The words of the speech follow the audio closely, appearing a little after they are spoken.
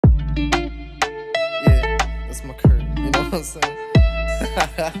That's my curtain, you know what I'm saying?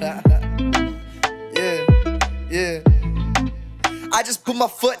 Yeah. I just put my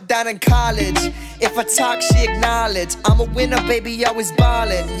foot down in college. If I talk, she acknowledge. I'm a winner, baby, always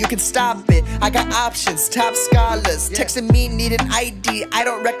ballin'. You can stop it, I got options, top scholars. Texting me, need an ID, I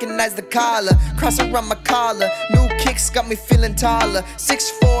don't recognize the collar. Cross around my collar, new kicks got me feeling taller.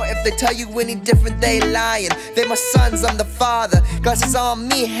 6'4", if they tell you any different, they lying. They my sons, I'm the father. Glasses on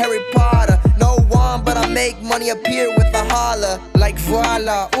me, Harry Potter. No one, but I make money appear with a holler. Like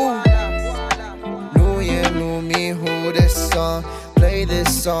voila, ooh. New year, new me, who this song? Play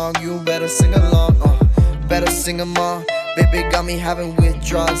this song, you better sing along, better sing them all. Baby got me having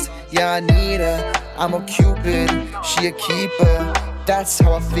withdrawals, yeah I need her. I'm a cupid, she a keeper. That's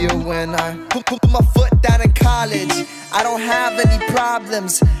how I feel when I put my foot down in college. I don't have any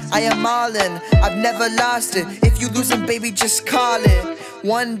problems, I am all in. I've never lost it, if you losing baby just call it.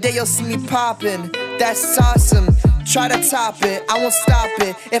 One day you'll see me poppin', that's awesome. Try to top it, I won't stop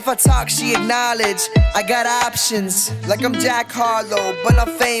it. If I talk, she acknowledge. I got options, like I'm Jack Harlow, but I'm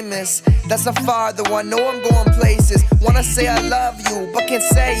famous. That's a farther one, know I'm going places. Wanna say I love you, but can't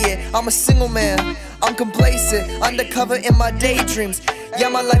say it. I'm a single man, I'm complacent, undercover in my daydreams. Yeah,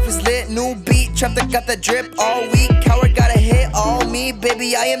 my life is lit, new beat, trap that got that drip all week. Coward got a hit, all me,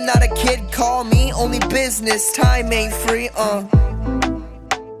 baby, I am not a kid, call me. Only business, time ain't free,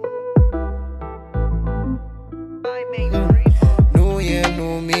 New year,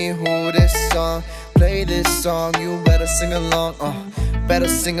 new me, who this song? Play this song, you better sing along, better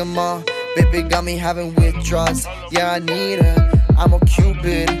sing them all. Baby got me having withdrawals, yeah I need her. I'm a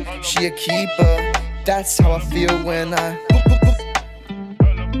cupid, she a keeper. That's how I feel when I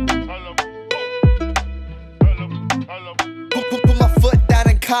put my foot down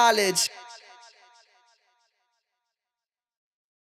in college.